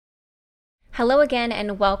Hello again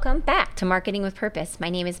and welcome back to Marketing with Purpose.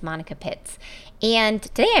 My name is Monica Pitts, and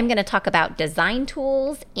today I'm going to talk about design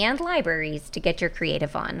tools and libraries to get your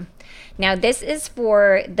creative on. Now, this is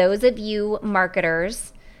for those of you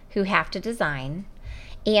marketers who have to design,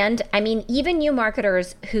 and I mean, even you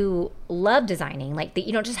marketers who love designing, like that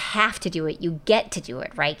you don't just have to do it, you get to do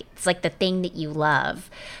it, right? It's like the thing that you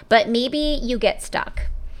love, but maybe you get stuck.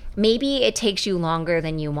 Maybe it takes you longer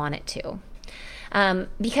than you want it to.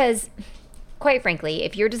 Because quite frankly,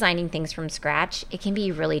 if you're designing things from scratch, it can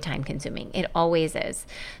be really time consuming. It always is.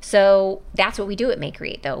 So that's what we do at Make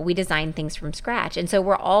Create though. We design things from scratch. And so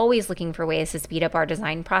we're always looking for ways to speed up our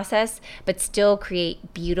design process, but still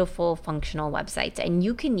create beautiful functional websites. And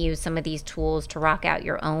you can use some of these tools to rock out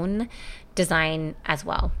your own design as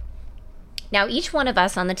well. Now, each one of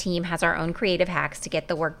us on the team has our own creative hacks to get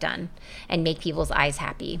the work done and make people's eyes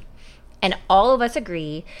happy. And all of us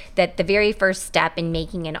agree that the very first step in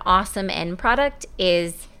making an awesome end product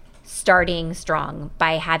is starting strong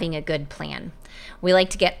by having a good plan. We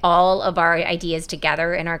like to get all of our ideas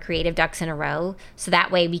together and our creative ducks in a row so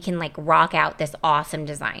that way we can rock out this awesome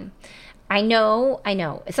design. I know.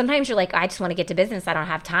 Sometimes you're like, I just want to get to business. I don't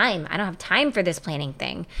have time. I don't have time for this planning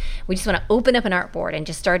thing. We just want to open up an artboard and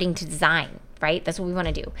just starting to design, right? That's what we want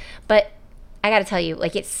to do. But I got to tell you,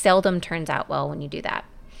 it seldom turns out well when you do that.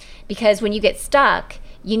 Because when you get stuck,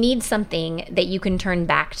 you need something that you can turn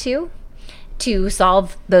back to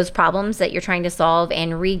solve those problems that you're trying to solve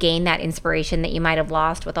and regain that inspiration that you might have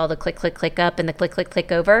lost with all the click, click, click up and the click, click, click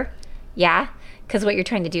over. Yeah, because what you're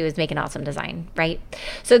trying to do is make an awesome design, right?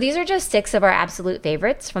 So these are just 6 of our absolute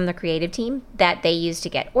favorites from the creative team that they use to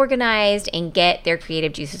get organized and get their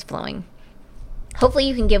creative juices flowing. Hopefully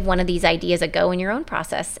you can give one of these ideas a go in your own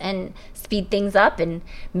process and speed things up and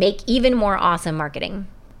make even more awesome marketing.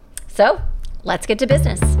 So let's get to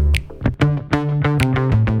business.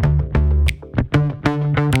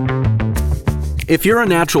 If you're a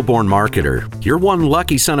natural-born marketer, you're one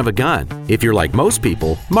lucky son of a gun. If you're like most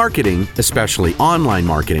people, marketing, especially online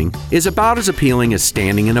marketing, is about as appealing as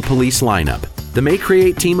standing in a police lineup. The Make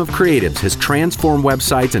Create team of creatives has transformed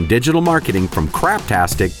websites and digital marketing from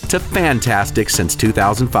craptastic to fantastic since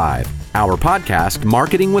 2005. Our podcast,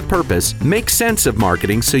 Marketing with Purpose, makes sense of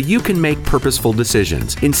marketing so you can make purposeful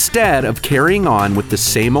decisions instead of carrying on with the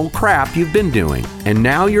same old crap you've been doing. And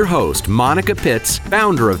now your host, Monica Pitts,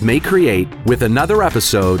 founder of Make Create, with another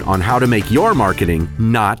episode on how to make your marketing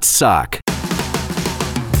not suck.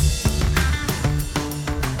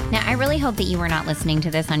 Now, I really hope that you were not listening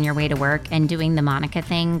to this on your way to work and doing the Monica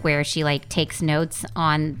thing where she takes notes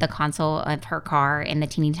on the console of her car in the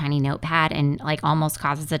teeny tiny notepad and almost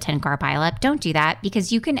causes a 10-car pileup. Don't do that,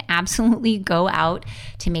 because you can absolutely go out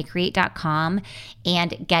to makecreate.com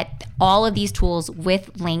and get all of these tools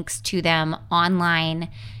with links to them online.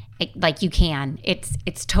 You can.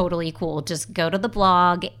 It's totally cool. Just go to the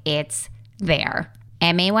blog. It's there.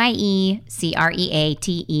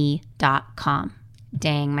 MAYECREATE.com.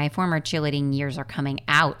 Dang, my former cheerleading years are coming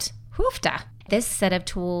out. Hoofta. This set of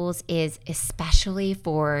tools is especially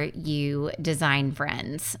for you design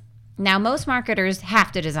friends. Now, most marketers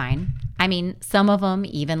have to design. I mean, some of them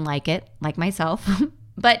even like it, like myself.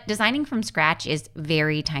 But designing from scratch is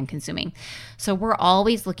very time consuming. So we're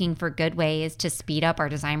always looking for good ways to speed up our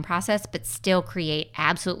design process, but still create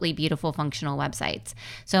absolutely beautiful functional websites.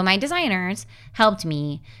 So my designers helped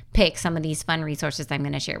me pick some of these fun resources I'm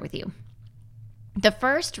going to share with you. The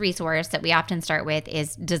first resource that we often start with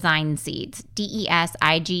is Design Seeds,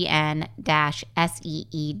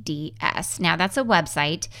 DESIGN-SEEDS. Now, that's a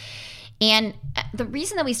website. And the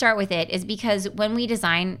reason that we start with it is because when we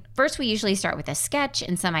design, first we usually start with a sketch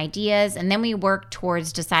and some ideas, and then we work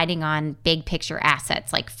towards deciding on big picture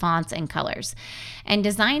assets like fonts and colors. And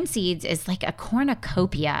Design Seeds is like a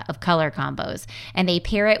cornucopia of color combos, and they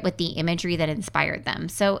pair it with the imagery that inspired them.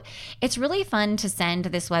 So it's really fun to send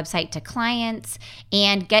this website to clients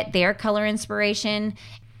and get their color inspiration.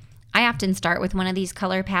 I often start with one of these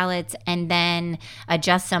color palettes and then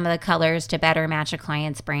adjust some of the colors to better match a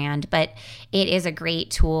client's brand, but it is a great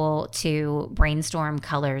tool to brainstorm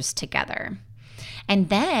colors together. And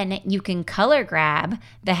then you can color grab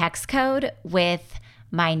the hex code with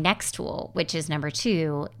my next tool, which is number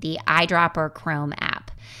 2, the Eyedropper Chrome app.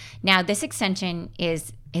 Now, this extension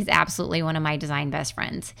is absolutely one of my design best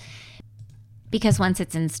friends, because once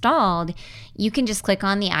it's installed, you can just click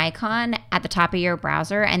on the icon at the top of your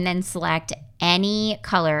browser and then select any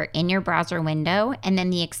color in your browser window, and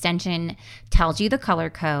then the extension tells you the color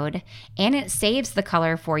code and it saves the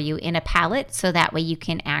color for you in a palette so that way you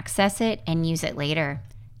can access it and use it later.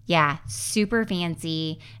 Yeah, super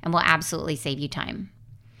fancy and will absolutely save you time.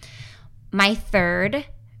 My third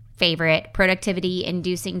favorite productivity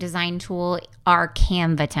inducing design tool are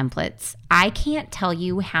Canva templates. I can't tell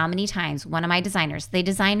you how many times one of my designers, they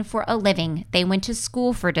design for a living. They went to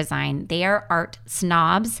school for design. They are art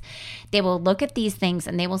snobs. They will look at these things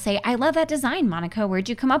and they will say, I love that design, Monica. Where'd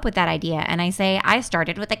you come up with that idea? And I say, I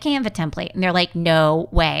started with a Canva template. And they're like, no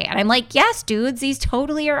way. And I'm like, yes, dudes, these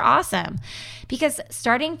totally are awesome. Because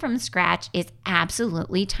starting from scratch is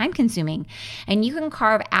absolutely time consuming. And you can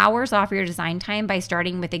carve hours off your design time by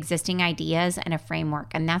starting with existing ideas and a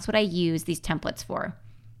framework. And that's what I use these templates for.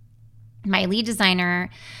 My lead designer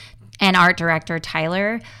and art director,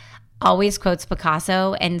 Tyler, always quotes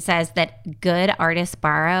Picasso and says that good artists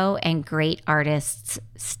borrow and great artists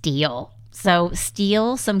steal. So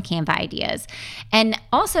steal some Canva ideas. And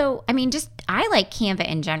also, I like Canva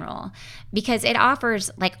in general because it offers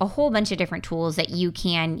like a whole bunch of different tools that you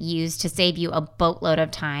can use to save you a boatload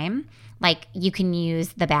of time. Like you can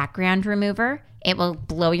use the background remover. It will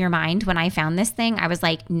blow your mind. When I found this thing, I was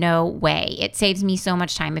like, no way. It saves me so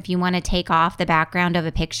much time. If you want to take off the background of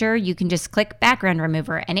a picture, you can just click background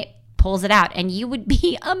remover and it pulls it out. And you would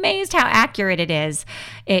be amazed how accurate it is.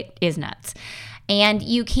 It is nuts. And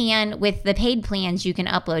you can, with the paid plans, you can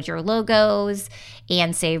upload your logos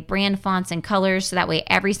and save brand fonts and colors. So that way,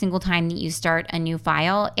 every single time that you start a new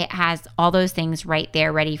file, it has all those things right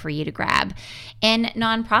there ready for you to grab. And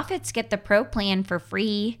nonprofits get the pro plan for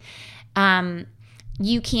free.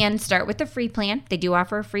 You can start with the free plan. They do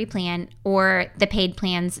offer a free plan, or the paid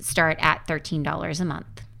plans start at $13 a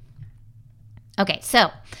month. Okay, so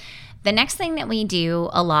the next thing that we do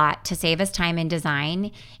a lot to save us time in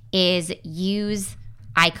design is use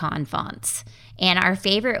icon fonts. And our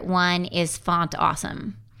favorite one is Font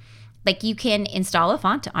Awesome. Like you can install a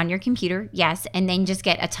font on your computer, yes, and then just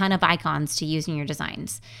get a ton of icons to use in your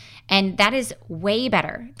designs. And that is way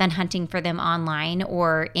better than hunting for them online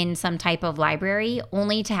or in some type of library,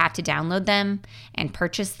 only to have to download them and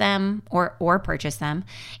purchase them or purchase them.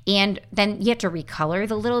 And then you have to recolor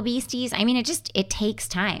the little beasties. It takes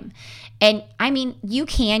time. And you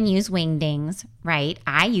can use Wingdings, right?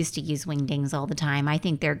 I used to use Wingdings all the time. I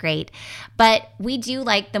think they're great. But we do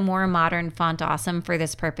like the more modern Font Awesome for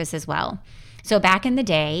this purpose as well. So back in the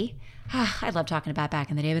day, I love talking about back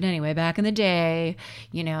in the day, but anyway, back in the day,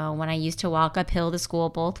 when I used to walk uphill to school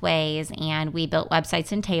both ways and we built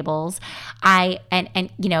websites and tables,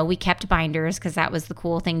 we kept binders because that was the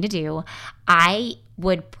cool thing to do. I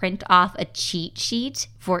would print off a cheat sheet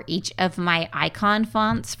for each of my icon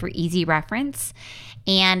fonts for easy reference.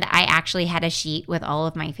 And I actually had a sheet with all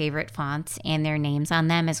of my favorite fonts and their names on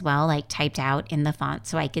them as well, like typed out in the font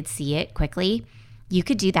so I could see it quickly. You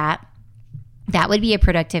could do that. That would be a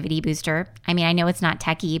productivity booster. I know it's not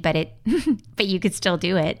techie, but but you could still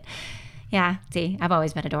do it. Yeah, see, I've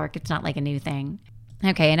always been a dork. It's not like a new thing.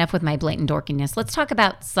 Okay, enough with my blatant dorkiness. Let's talk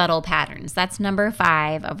about subtle patterns. That's number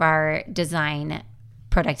 5 of our design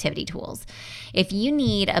productivity tools. If you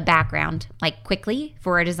need a background, like quickly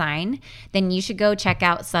for a design, then you should go check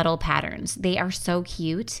out Subtle Patterns. They are so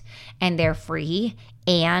cute and they're free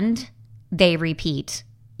and they repeat.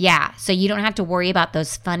 Yeah, so you don't have to worry about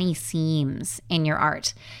those funny seams in your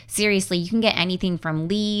art. Seriously, you can get anything from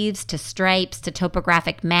leaves to stripes to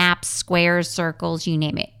topographic maps, squares, circles, you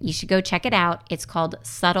name it. You should go check it out. It's called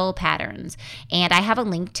Subtle Patterns. And I have a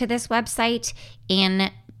link to this website in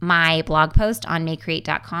my blog post on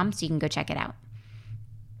makecreate.com, so you can go check it out.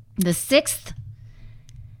 The 6th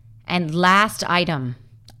and last item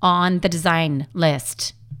on the design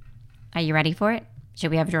list. Are you ready for it? Should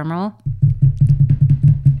we have a drum roll?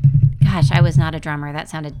 Gosh, I was not a drummer. That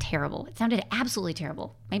sounded terrible. It sounded absolutely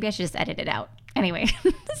terrible. Maybe I should just edit it out. Anyway,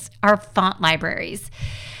 our font libraries.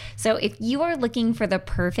 So if you are looking for the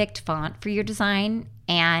perfect font for your design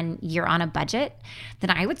and you're on a budget, then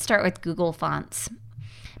I would start with Google Fonts.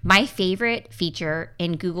 My favorite feature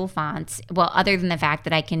in Google Fonts, well, other than the fact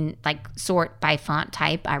that I can sort by font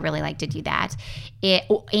type, I really like to do that,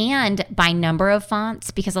 and by number of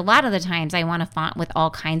fonts, because a lot of the times I want a font with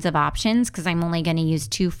all kinds of options because I'm only going to use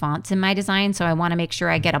 2 fonts in my design. So I want to make sure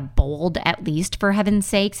I get a bold at least, for heaven's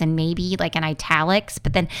sakes, and maybe like an italics.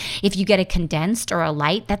 But then if you get a condensed or a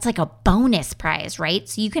light, that's like a bonus prize, right?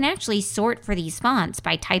 So you can actually sort for these fonts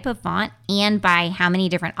by type of font and by how many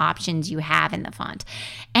different options you have in the font.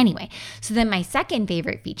 Anyway, so then my second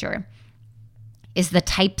favorite feature is the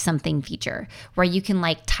type something feature, where you can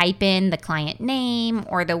type in the client name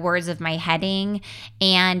or the words of my heading,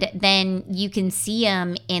 and then you can see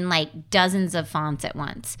them in dozens of fonts at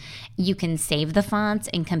once. You can save the fonts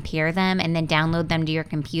and compare them and then download them to your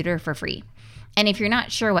computer for free. And if you're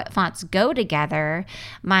not sure what fonts go together,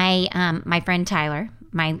 my friend Tyler,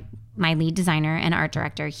 my my lead designer and art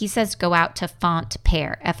director, he says go out to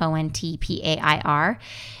Fontpair, Fontpair.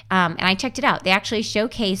 And I checked it out. They actually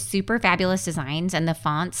showcase super fabulous designs and the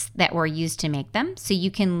fonts that were used to make them. So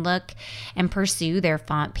you can look and pursue their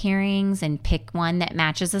font pairings and pick one that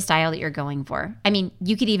matches the style that you're going for. I mean,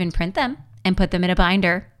 you could even print them and put them in a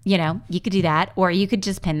binder. You could do that, or you could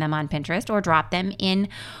just pin them on Pinterest or drop them in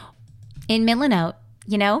Milanote.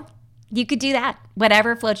 You could do that.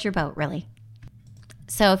 Whatever floats your boat, really.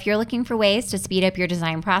 So if you're looking for ways to speed up your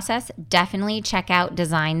design process, definitely check out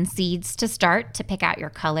Design Seeds to start, to pick out your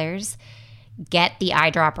colors. Get the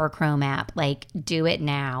eyedropper Chrome app. Do it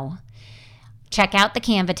now. Check out the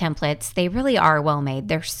Canva templates. They really are well made.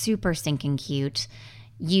 They're super stinking cute.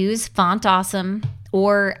 Use Font Awesome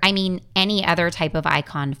or, any other type of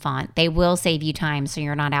icon font. They will save you time so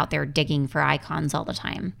you're not out there digging for icons all the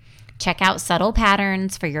time. Check out Subtle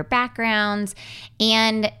Patterns for your backgrounds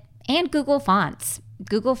and Google Fonts.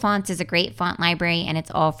 Google Fonts is a great font library, and it's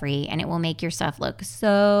all free, and it will make your stuff look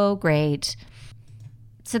so great.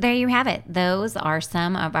 So there you have it. Those are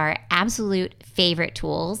some of our absolute favorite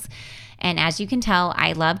tools. And as you can tell,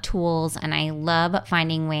 I love tools and I love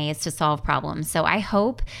finding ways to solve problems. So I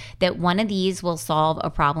hope that one of these will solve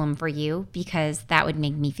a problem for you, because that would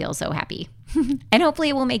make me feel so happy. And hopefully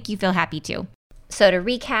it will make you feel happy too. So to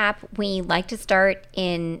recap, we like to start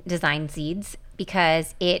in Design Seeds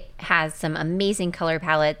because it has some amazing color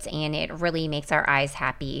palettes and it really makes our eyes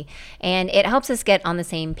happy. And it helps us get on the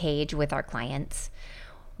same page with our clients.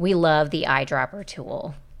 We love the eyedropper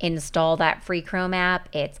tool. Install that free Chrome app.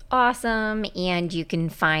 It's awesome, and you can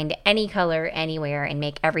find any color anywhere and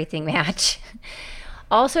make everything match.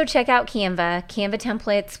 Also, check out Canva. Canva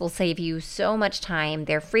templates will save you so much time.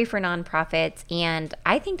 They're free for nonprofits, and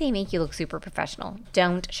I think they make you look super professional.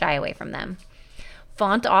 Don't shy away from them.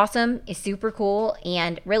 Font Awesome is super cool,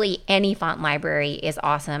 and really any font library is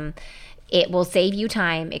awesome. It will save you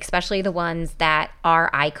time, especially the ones that are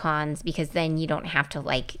icons, because then you don't have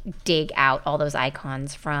to dig out all those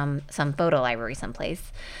icons from some photo library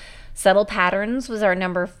someplace. Subtle Patterns was our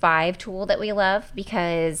number 5 tool that we love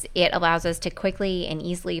because it allows us to quickly and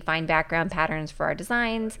easily find background patterns for our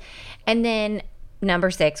designs. And then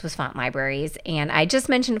number 6 was font libraries. And I just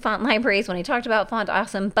mentioned font libraries when I talked about Font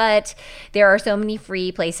Awesome, but there are so many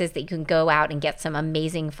free places that you can go out and get some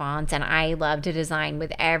amazing fonts. And I love to design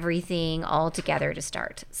with everything all together to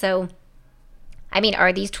start. So,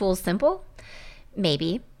 are these tools simple?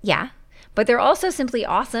 Maybe, yeah. But they're also simply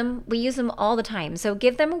awesome. We use them all the time. So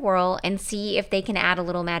give them a whirl and see if they can add a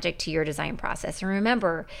little magic to your design process. And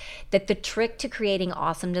remember that the trick to creating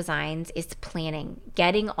awesome designs is planning,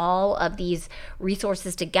 getting all of these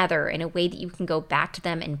resources together in a way that you can go back to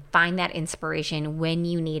them and find that inspiration when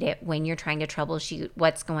you need it, when you're trying to troubleshoot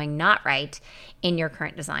what's going not right in your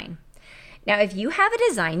current design. Now, if you have a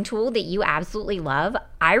design tool that you absolutely love,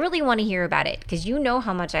 I really want to hear about it because you know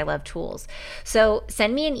how much I love tools. So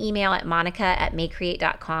send me an email at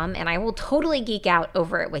monica@maycreate.com and I will totally geek out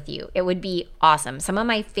over it with you. It would be awesome. Some of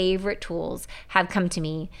my favorite tools have come to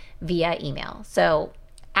me via email. So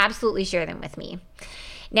absolutely share them with me.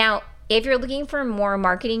 Now, if you're looking for more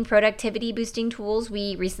marketing productivity boosting tools,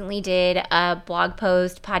 we recently did a blog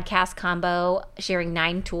post podcast combo sharing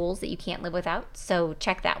 9 tools that you can't live without. So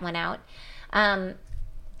check that one out. And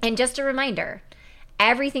just a reminder,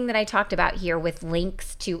 everything that I talked about here with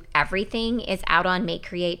links to everything is out on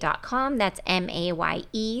maycreate.com. That's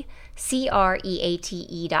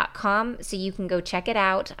MAYECREATE.com. So you can go check it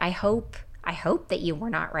out. I hope that you were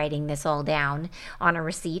not writing this all down on a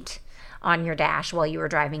receipt on your dash while you were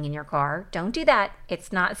driving in your car. Don't do that.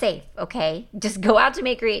 It's not safe, okay? Just go out to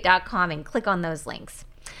maycreate.com and click on those links.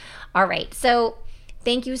 All right, so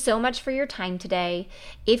thank you so much for your time today.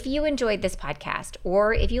 If you enjoyed this podcast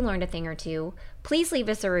or if you learned a thing or two, please leave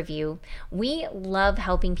us a review. We love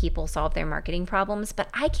helping people solve their marketing problems, but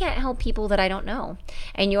I can't help people that I don't know.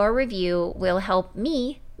 And your review will help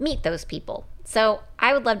me meet those people. So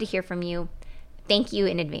I would love to hear from you. Thank you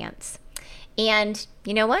in advance. And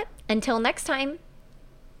you know what? Until next time,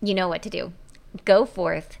 you know what to do. Go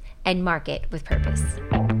forth and market with purpose.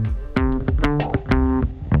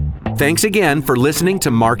 Thanks again for listening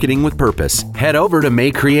to Marketing with Purpose. Head over to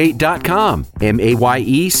maycreate.com,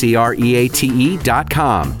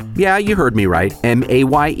 MAYECREATE.com. Yeah, you heard me right,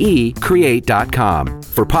 MAYECreate.com,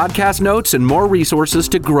 for podcast notes and more resources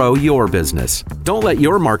to grow your business. Don't let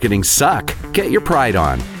your marketing suck. Get your pride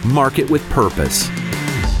on. Market with purpose.